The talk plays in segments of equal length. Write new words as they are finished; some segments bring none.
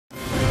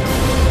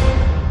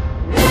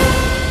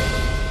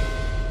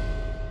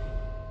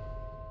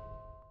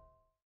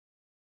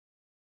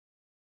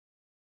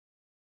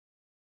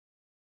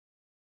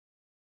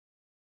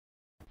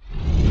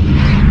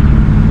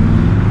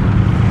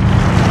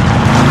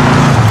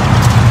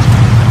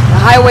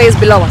highway is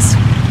below us.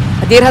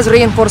 Hadir has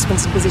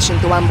reinforcements in position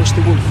to ambush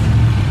the wolf.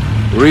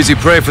 We're easy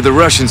prey for the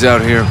Russians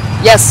out here.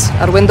 Yes,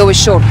 our window is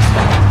short.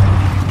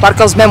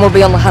 Barkov's men will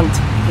be on the hunt.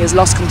 He has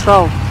lost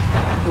control.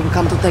 He will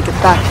come to take it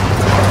back.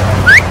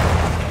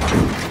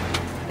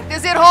 It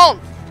is your home!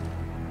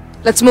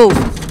 Let's move.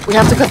 We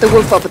have to cut the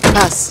wolf off at the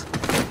pass.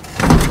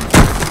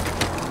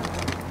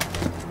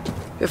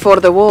 Before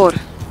the war,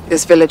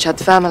 this village had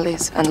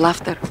families and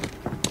laughter.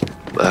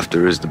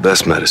 Laughter is the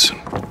best medicine.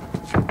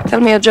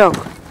 Tell me a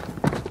joke.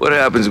 What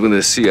happens when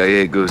the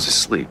CIA goes to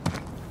sleep?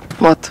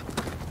 What?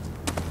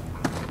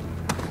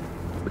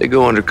 They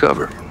go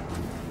undercover.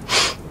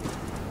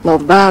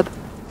 Not bad.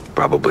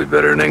 Probably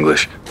better in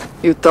English.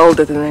 You told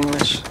it in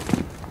English.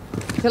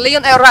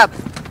 Chilean Arab.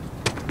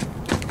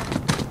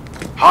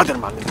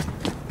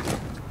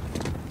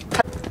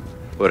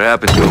 What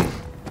happened to him?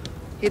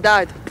 He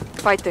died,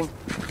 fighting.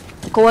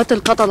 قوات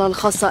القتلة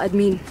الخاصة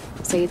أدمين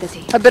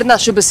سيدتي. خبرنا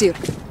شو بصير.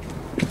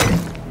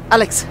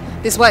 Alex,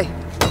 this way.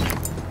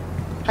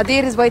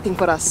 Hadir is waiting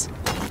for us.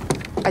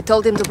 I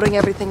told him to bring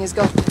everything he's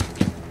got.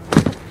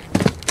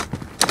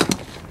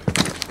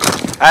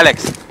 Alex,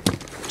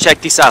 check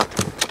this out.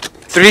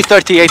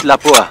 338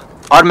 Lapua,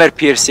 armor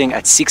piercing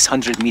at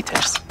 600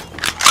 meters.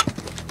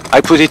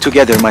 I put it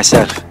together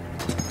myself.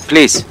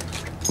 Please,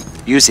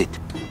 use it.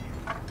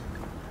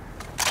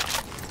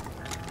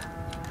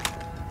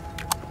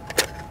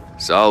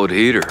 Solid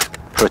heater.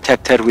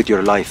 Protect her with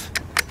your life.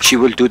 She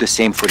will do the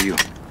same for you.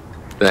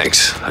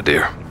 Thanks,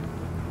 Hadir.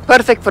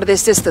 Perfect for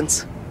this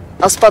distance.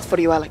 I'll spot for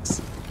you,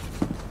 Alex.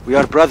 We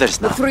are brothers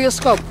now. Look through your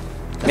scope.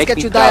 Let's Make get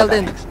me you proud, dialed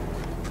in. Alex.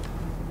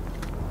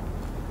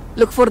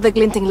 Look for the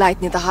glinting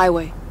light near the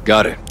highway.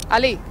 Got it.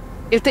 Ali,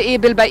 التقي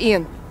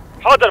بالباقيين.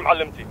 حاضر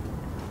معلمتي.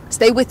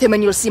 Stay with him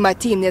and you'll see my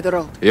team near the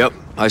road. Yep,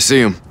 I see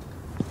him.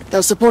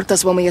 They'll support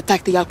us when we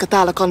attack the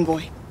Al-Qatala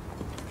convoy.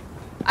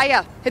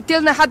 Aya,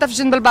 هتلنا حدا في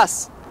جنب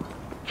الباص.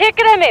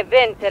 تكرمي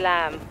بنت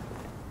العم.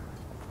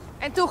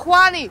 انتو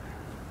اخواني.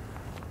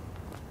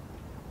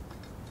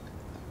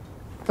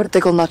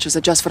 Vertical notches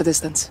adjust for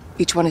distance.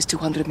 Each one is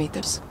 200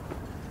 meters.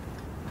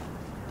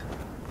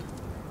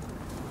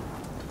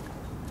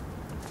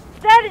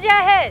 سر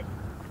جاهز.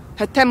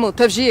 هتموا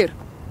تفجير.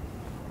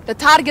 The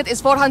target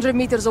is 400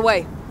 meters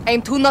away.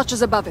 Aim 2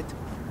 notches above it.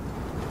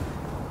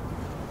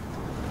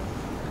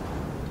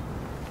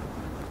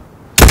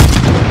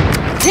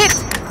 Hit!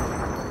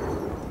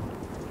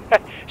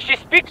 She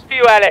speaks to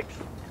you, Alex.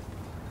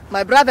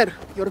 My brother,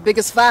 your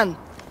biggest fan.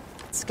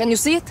 Can you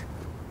see it?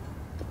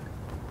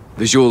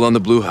 Visual on the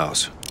blue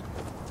house.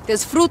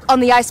 There's fruit on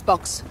the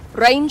icebox.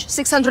 Range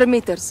 600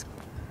 meters.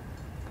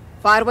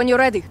 Fire when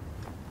you're ready.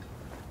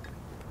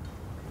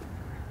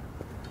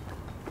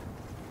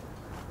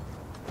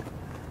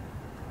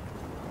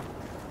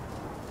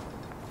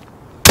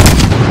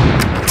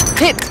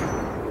 Hit!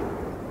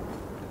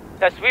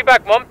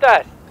 تسويبك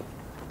ممتاز.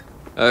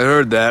 I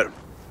heard that.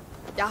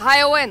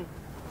 Yahayowen,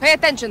 pay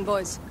attention,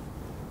 boys.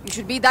 You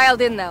should be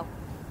dialed in now.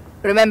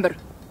 Remember,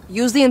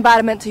 use the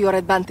environment to your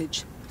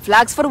advantage.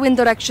 Flags for wind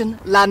direction,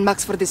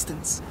 landmarks for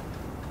distance.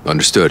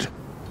 Understood.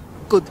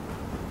 Good.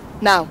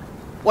 Now,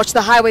 watch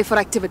the highway for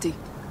activity.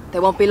 They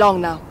won't be long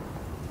now.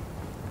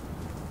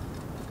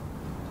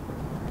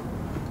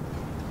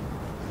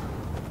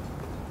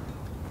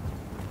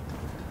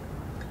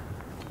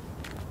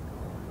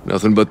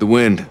 Nothing but the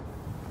wind.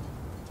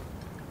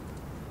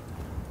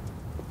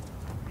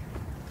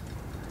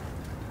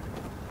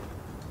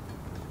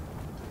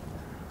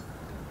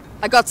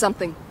 I got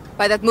something.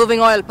 By that moving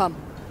oil pump.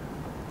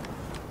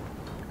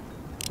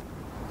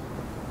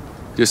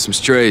 Just some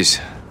strays.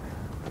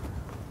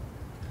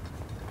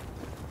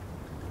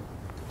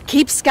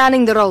 Keep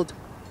scanning the road.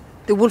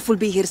 The wolf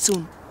will be here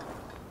soon.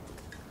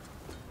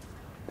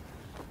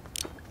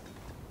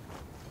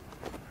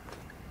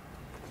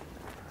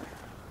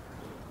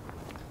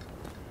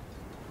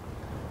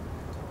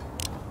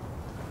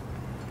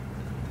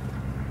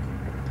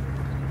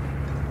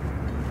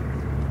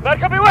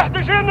 مركبي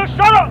وحدة جاية من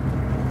الشرق.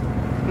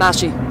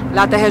 ماشي.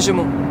 لا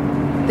تهاجموا.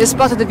 They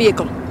spotted the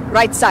vehicle.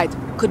 Right side.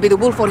 Could be the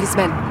wolf or his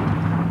men.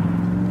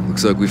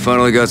 Looks like we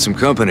finally got some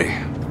company.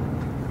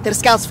 They're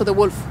scouts for the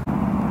wolf.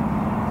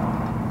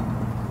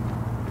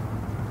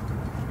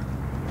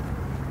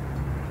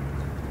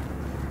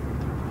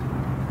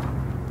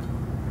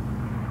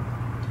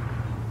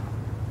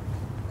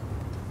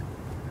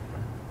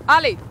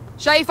 Ali,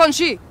 شايفون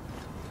شي؟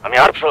 عم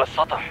يعربشوا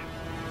للسطح.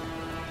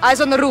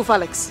 Eyes on the roof,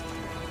 Alex.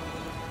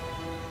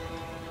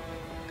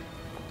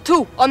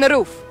 2 on the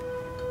roof.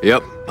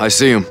 Yep, I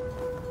see him.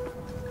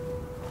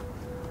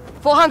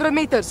 400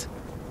 meters.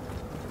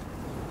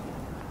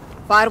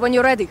 Fire when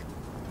you're ready.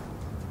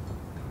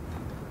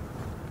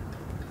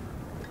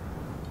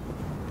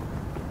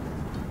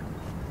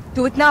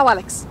 Do it now,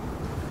 Alex.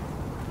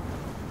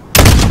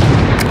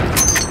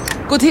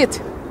 Good hit.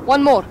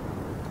 One more.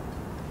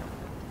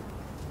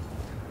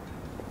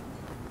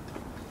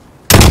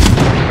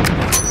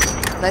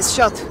 Nice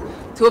shot.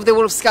 2 of the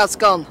wolf scouts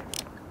gone.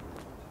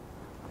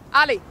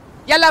 Ali,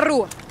 yalla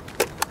الروح.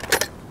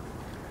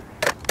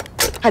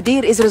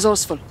 Hadir is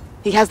resourceful.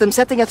 He has them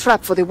setting a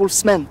trap for the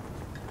Wolf's men.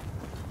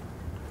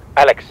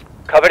 Alex,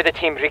 cover the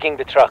team rigging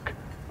the truck.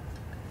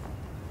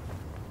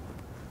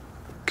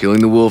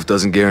 Killing the wolf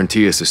doesn't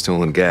guarantee us a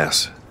stolen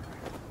gas.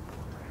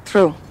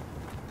 True.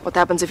 What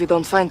happens if you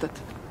don't find it?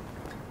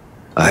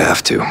 I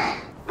have to.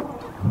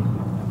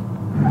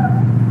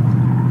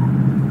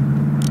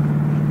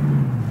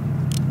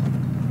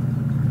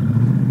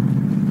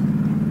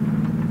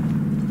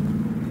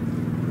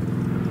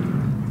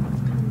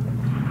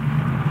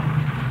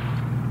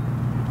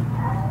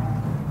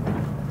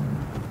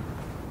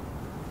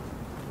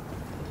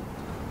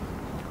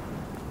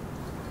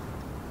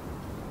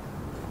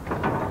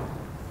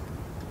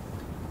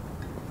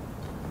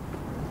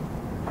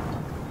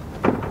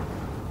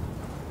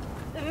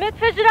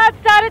 المتفجرات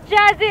صارت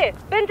جاهزة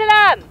بنت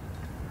العم.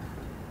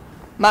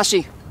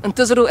 ماشي.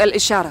 انتظروا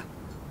الإشارة.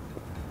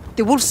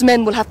 The Wolf's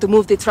men will have to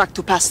move the truck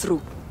to pass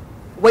through.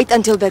 Wait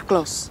until they're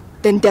close,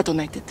 then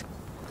detonate it.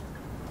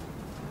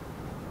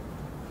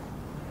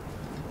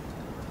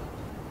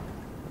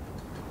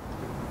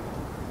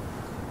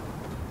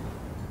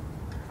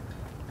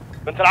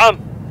 بنت العم،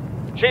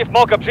 شايف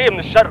موكب جاي من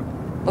الشرق.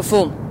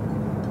 مفهوم.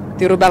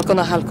 ديروا بالكم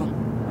أهلكم.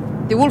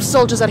 The Wolf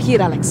soldiers are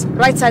here, Alex.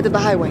 Right side of the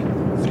highway.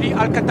 3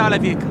 Alcatala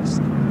vehicles.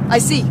 I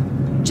see.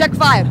 Check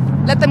fire.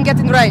 Let them get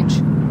in range.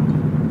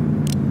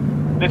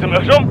 لازم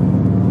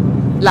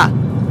نهجم؟ لا.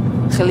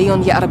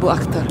 خليهم يقربوا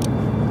أكتر.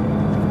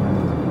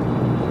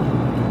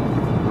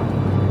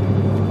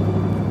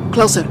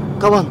 Closer.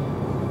 Go on.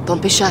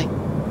 Don't be shy.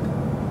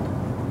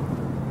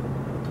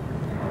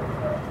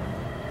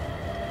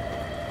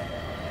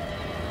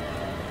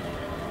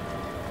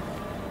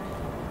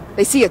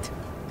 They see it.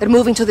 They're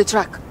moving to the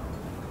truck.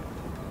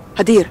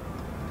 Hadir,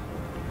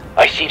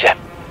 I see them.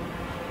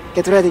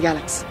 get ready,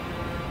 Alex.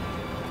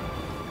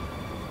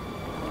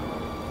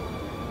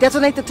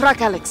 Detonate the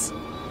truck, Alex.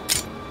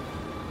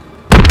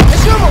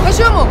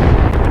 Hashumu!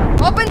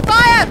 Open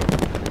fire!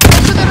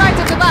 Get to the right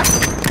of the bus.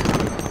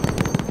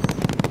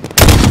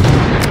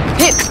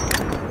 Hit!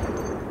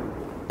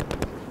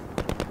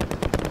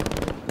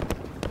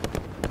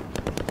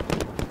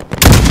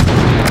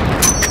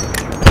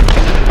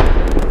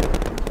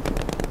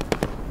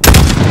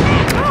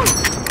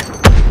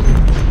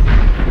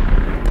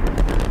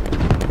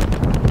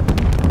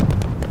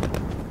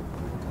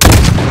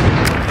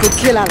 Good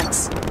kill,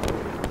 Alex.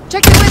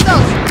 Check the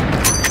windows!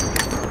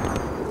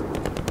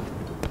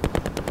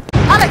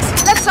 Alex,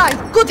 left side!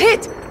 Good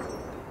hit!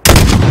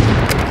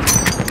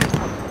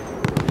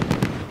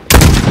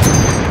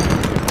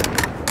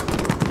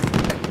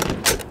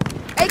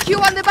 AQ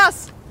on the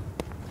bus!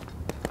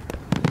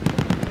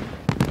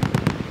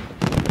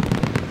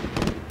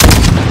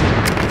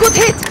 Good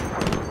hit!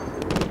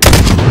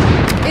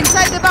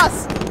 Inside the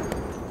bus!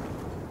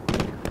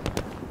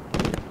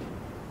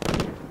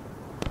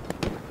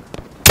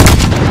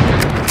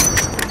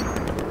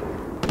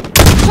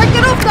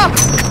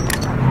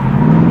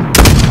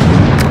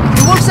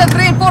 The wolves have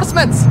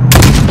reinforcements!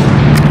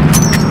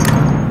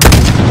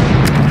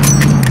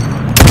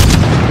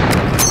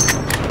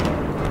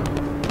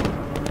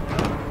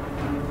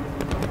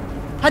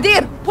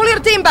 Hadir, pull your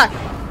team back!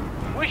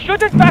 We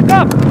shouldn't back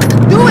up!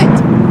 Do it!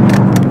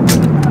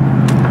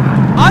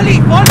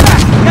 Ali, fall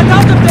back! Get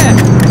out of there!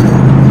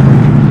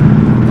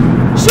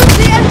 Shoot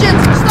the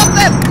engines! Stop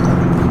them!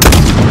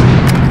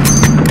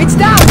 It's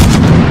down!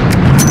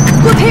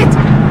 Good hit!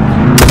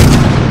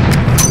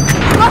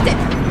 Got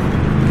it!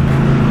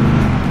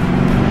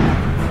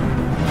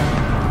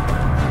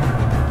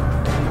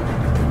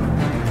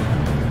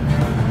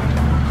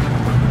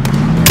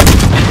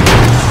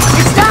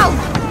 It's down!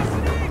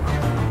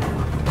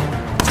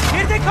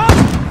 Here they come!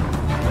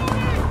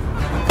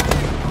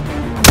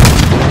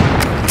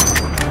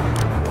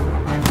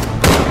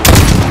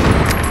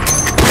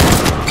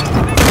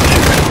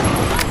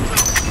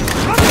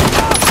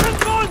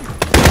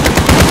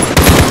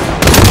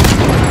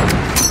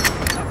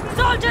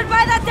 Soldier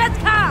by the dead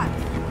car!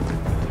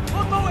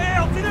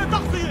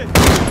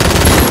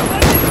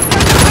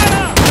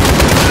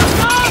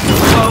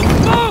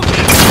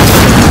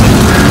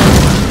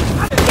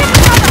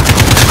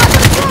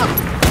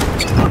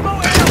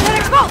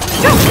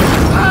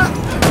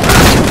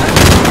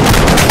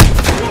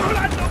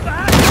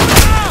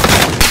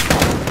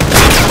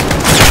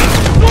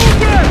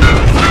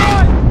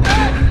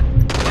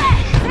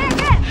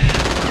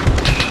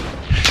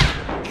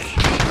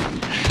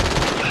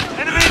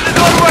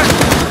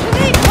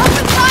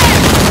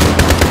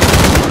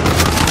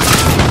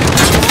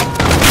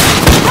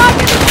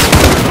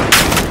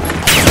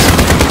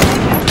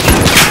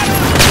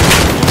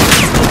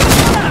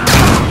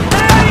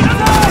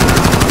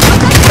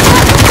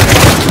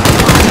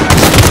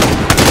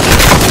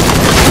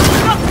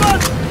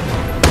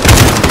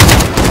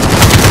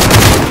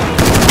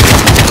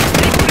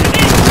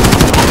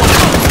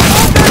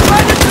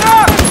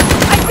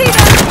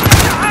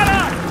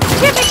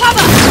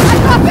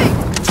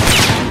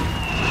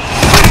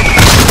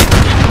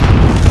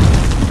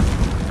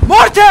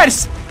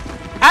 Mortars!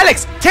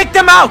 Alex, take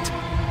them out!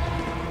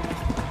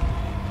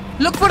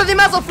 Look for the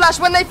muzzle flash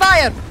when they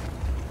fire!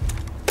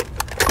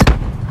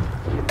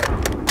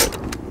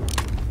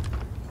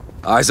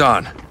 Eyes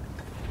on.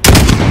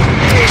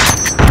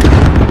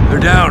 They're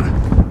down.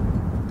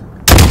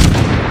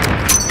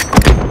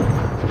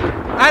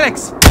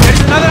 Alex, there's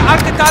another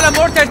Al-Qatala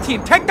mortar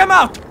team. Take them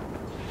out!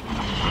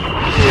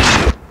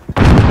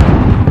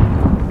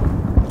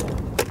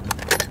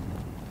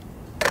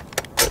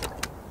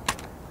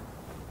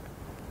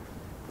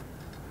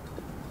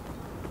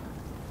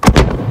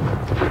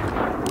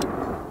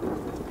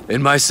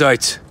 In my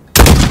sights.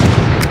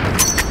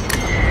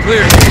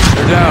 Clear.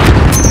 They're down.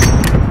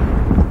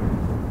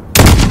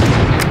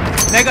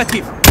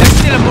 Negative. There's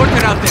still a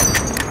mortar out there.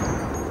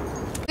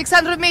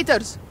 600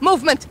 meters.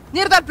 Movement.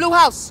 Near that blue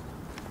house.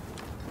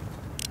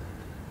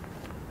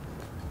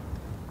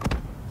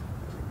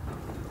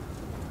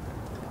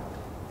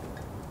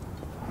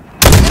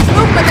 There's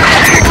movement at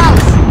that blue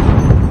house.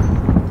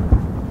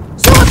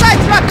 Suicide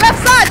truck! Left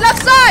side!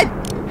 Left side!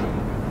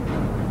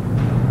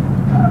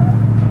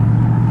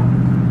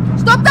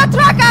 Stop that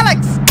truck, Alex!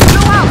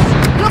 Blue house!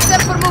 Look there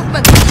for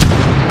movement.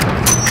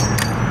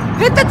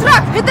 Hit the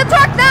truck! Hit the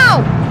truck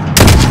now!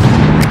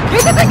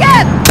 Hit it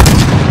again!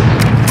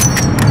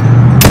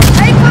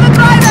 Aim for the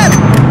driver!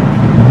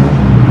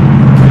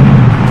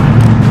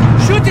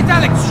 Shoot it,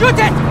 Alex! Shoot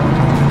it!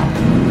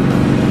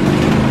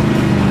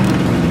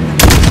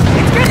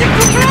 It's getting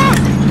too close!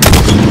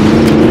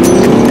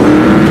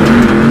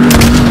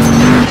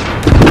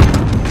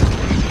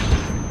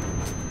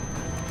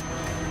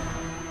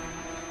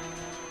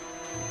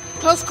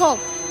 Close call.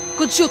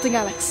 Good shooting,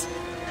 Alex.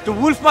 The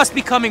wolf must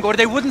be coming, or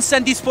they wouldn't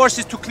send these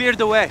forces to clear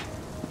the way.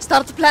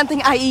 Start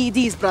planting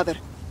IEDs, brother.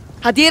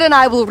 Hadir and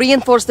I will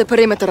reinforce the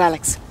perimeter,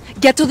 Alex.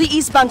 Get to the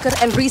east bunker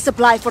and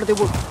resupply for the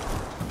wolf.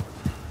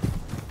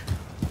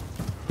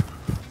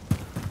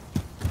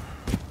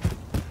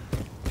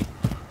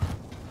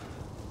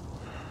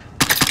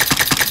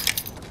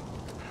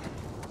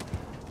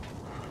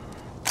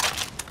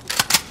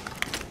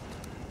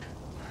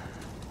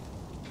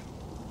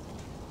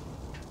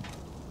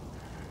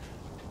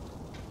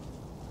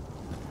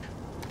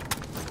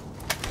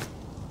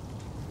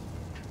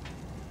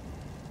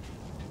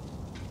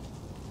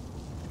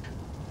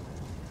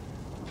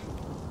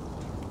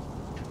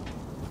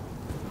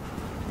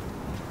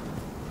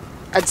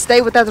 I'd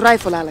stay with that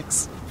rifle,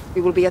 Alex.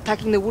 We will be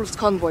attacking the wolf's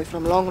convoy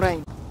from long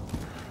range.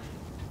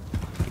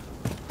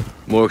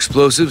 More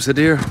explosives,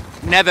 Hadir?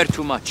 Never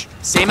too much.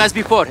 Same as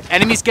before.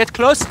 Enemies get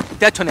close,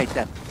 detonate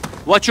them.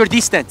 Watch your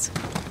distance.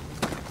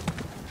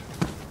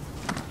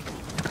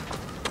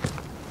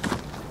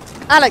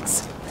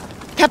 Alex,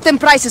 Captain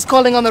Price is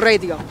calling on the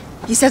radio.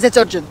 He says it's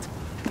urgent.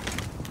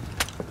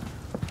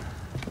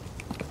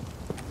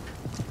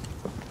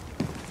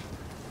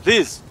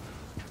 Please.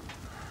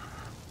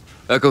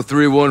 Echo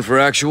 3-1 for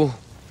actual.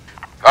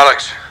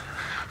 Alex,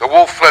 the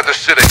wolf fled the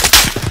city.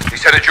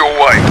 He's headed your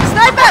way.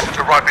 Sniper! The Russians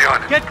are right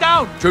behind him. Get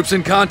down! Troops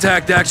in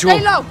contact, actual.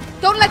 Stay low!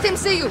 Don't let him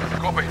see you!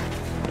 Copy.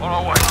 On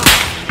our way.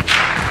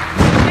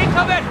 Take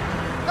cover!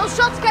 Those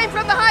shots came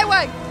from the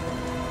highway!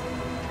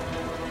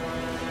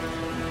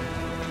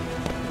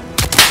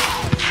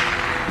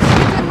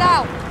 Hit him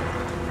now!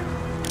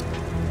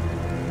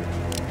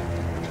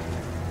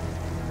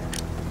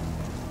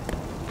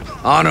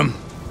 On him.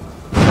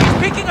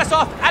 Picking us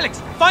off! Alex,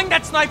 find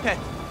that sniper!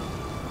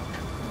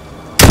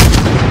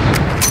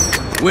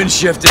 Wind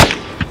shifted.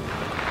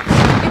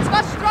 It's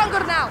much stronger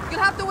now. You'll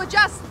have to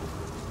adjust.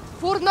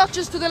 4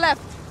 notches to the left.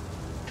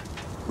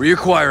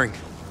 Reacquiring.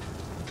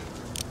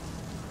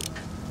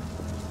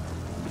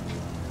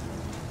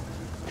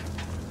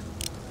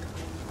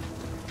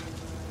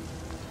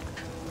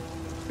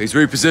 He's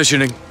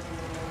repositioning.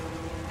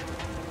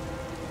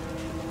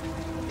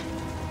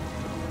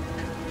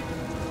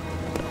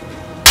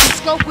 The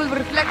scope will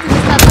reflect in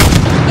the satellite.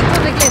 Look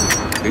for the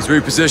glint. He's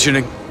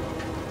repositioning.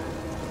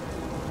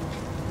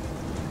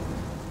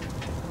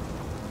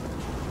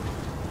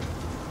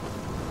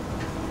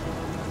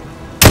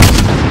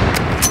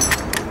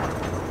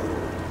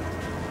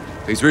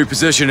 He's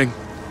repositioning.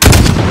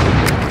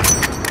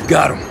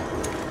 Got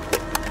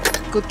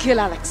him. Good kill,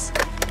 Alex.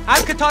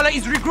 Al-Qatala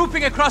is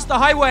regrouping across the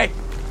highway.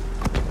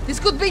 This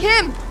could be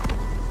him.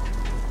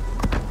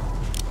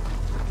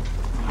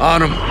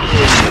 On him.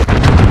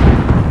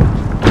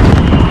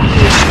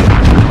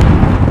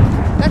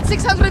 That's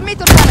 600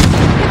 meters, Alex.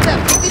 Hit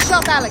them. Take this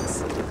shot,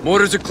 Alex.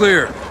 Mortars are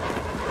clear.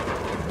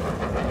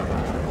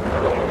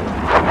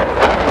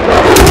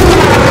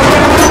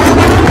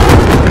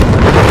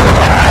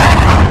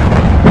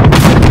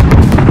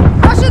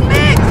 Russian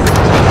MiGs!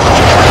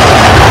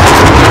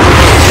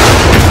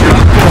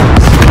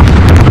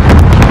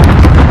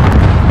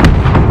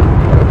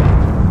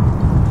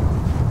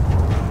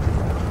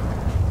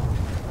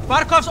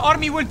 Barkov's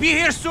army will be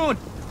here soon.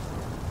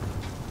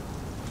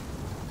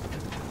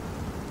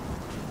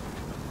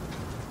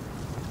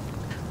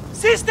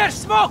 Sister,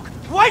 smoke!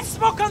 White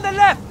smoke on the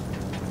left!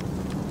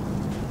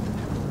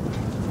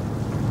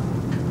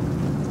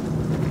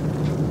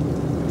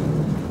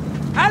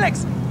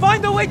 Alex,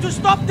 find a way to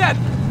stop them!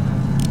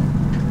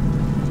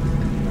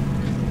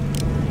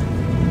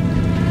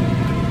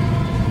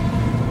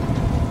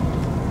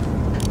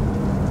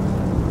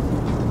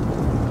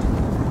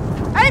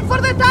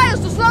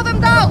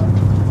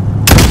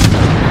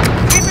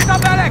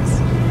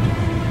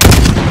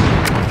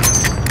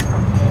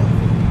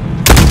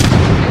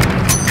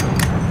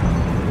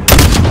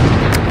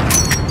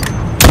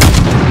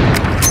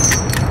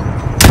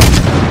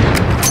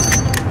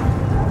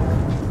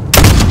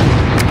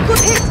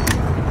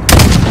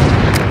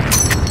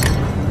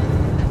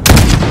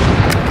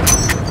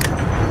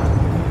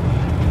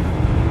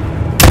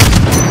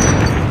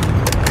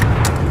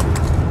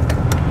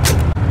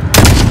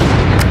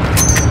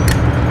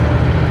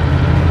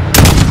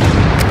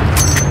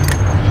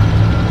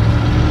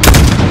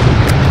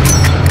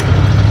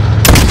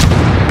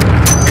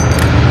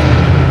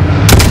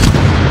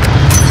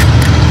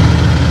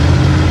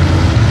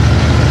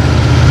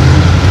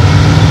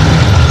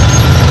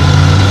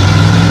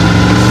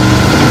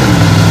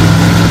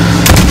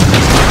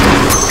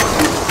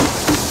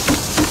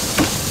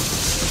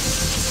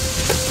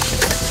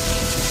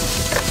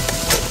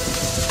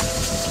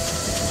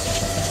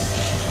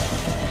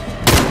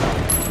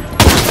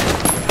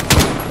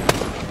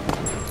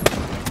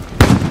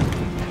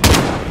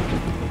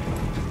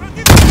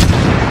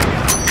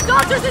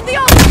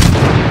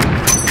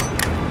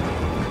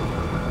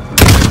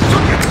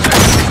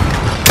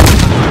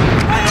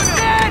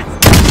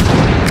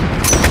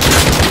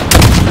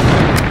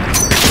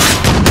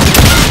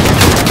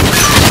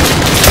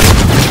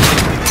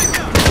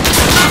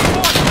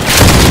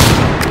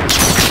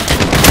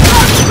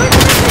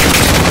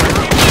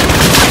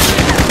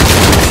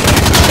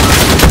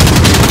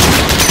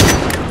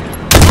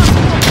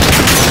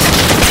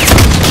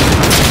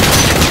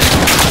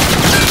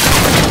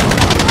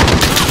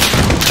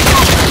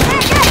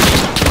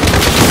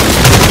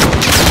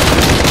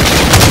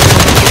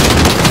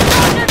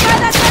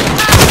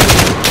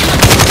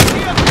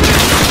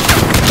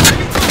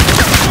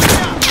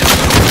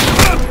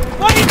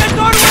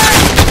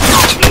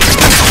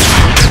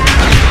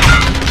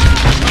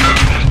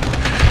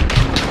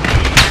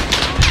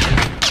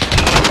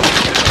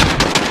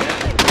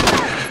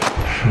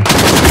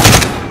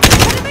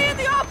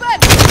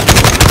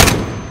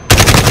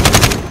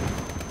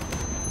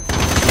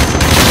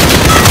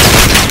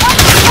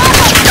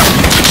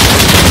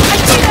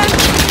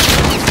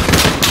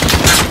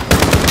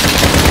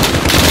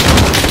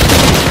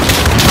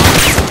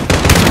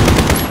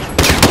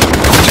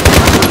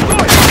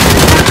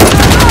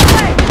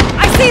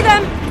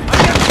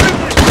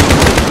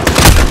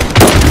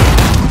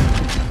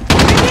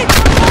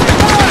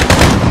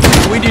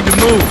 need to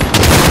move.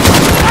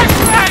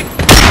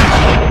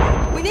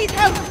 We need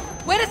help!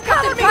 Where is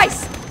Captain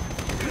Price?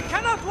 We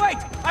cannot wait!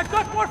 I've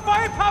got more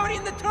firepower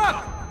in the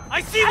truck!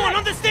 I see one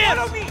on the stairs!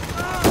 Follow me!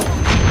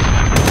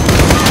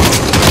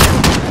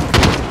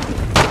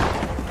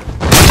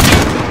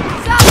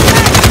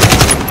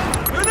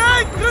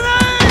 Grenade!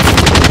 Grenade!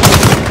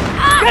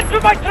 Get to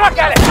my truck,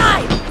 Alex!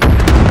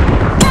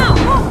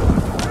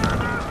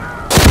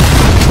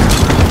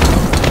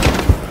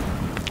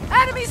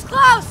 Enemies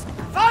close!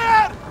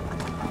 Fire!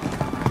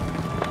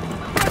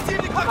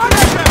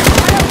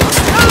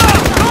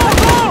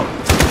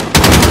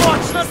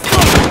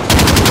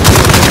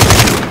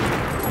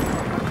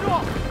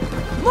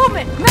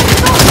 Movement! Men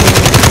is on!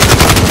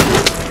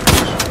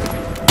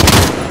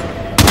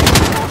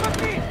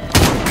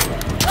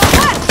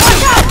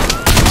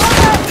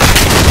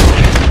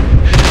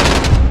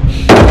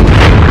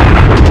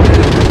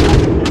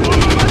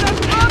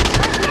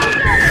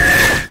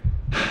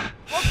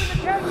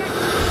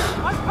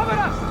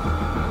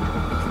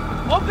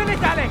 Open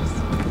it, Alex!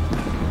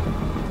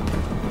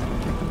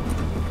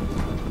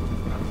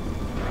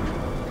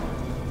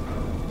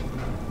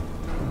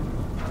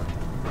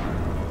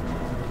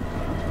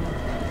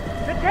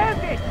 The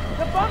tailgate!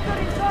 The bombs are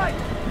inside!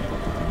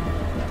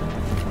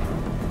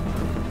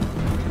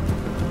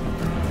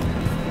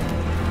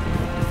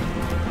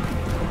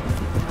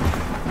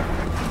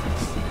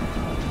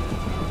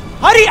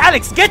 Hurry,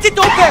 Alex! Get it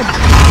open!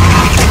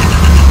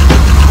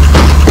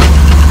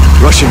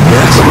 Russian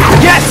gas?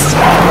 Yes!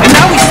 And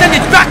now we send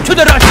it back to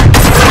the Russians!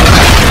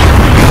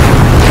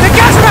 The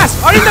gas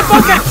masks are in the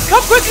bucket!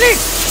 Come quickly!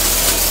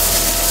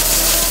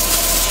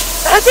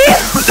 Nadir!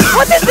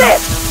 What is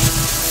this?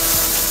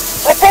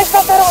 I think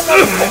something on the...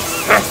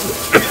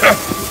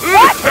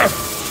 What?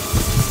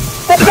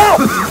 The gas!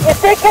 If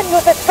they can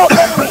use it so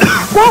quickly,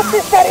 gas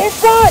is there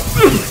inside!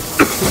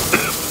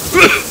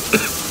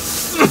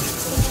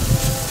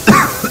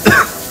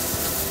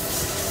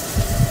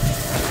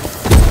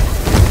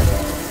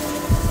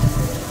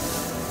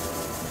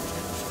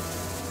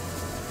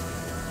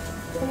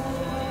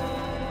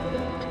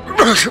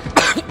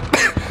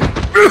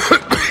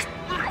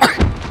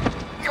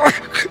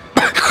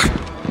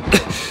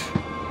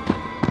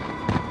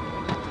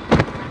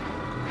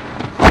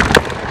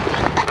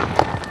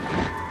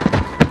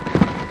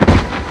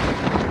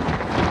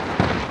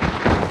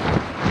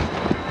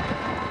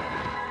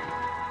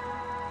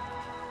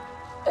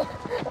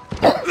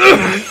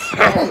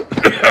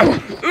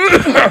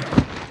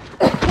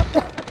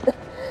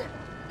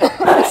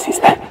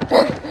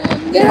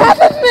 Get off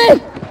of me!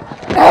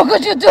 How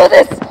could you do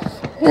this?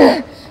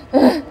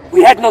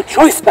 We had no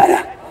choice,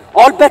 Barra.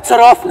 All bets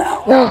are off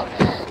now. No,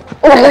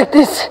 not like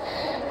this.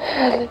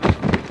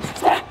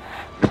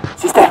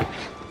 Sister.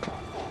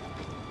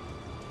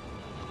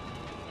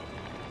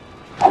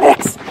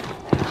 Alex.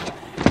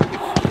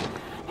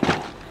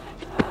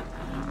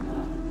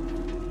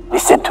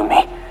 Listen to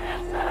me.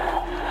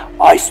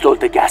 I stole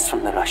the gas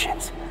from the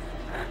Russians.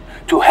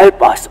 To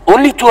help us.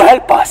 Only to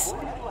help us.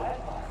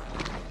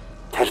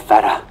 Tell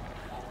Farah.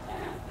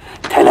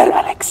 Tell her,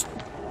 Alex.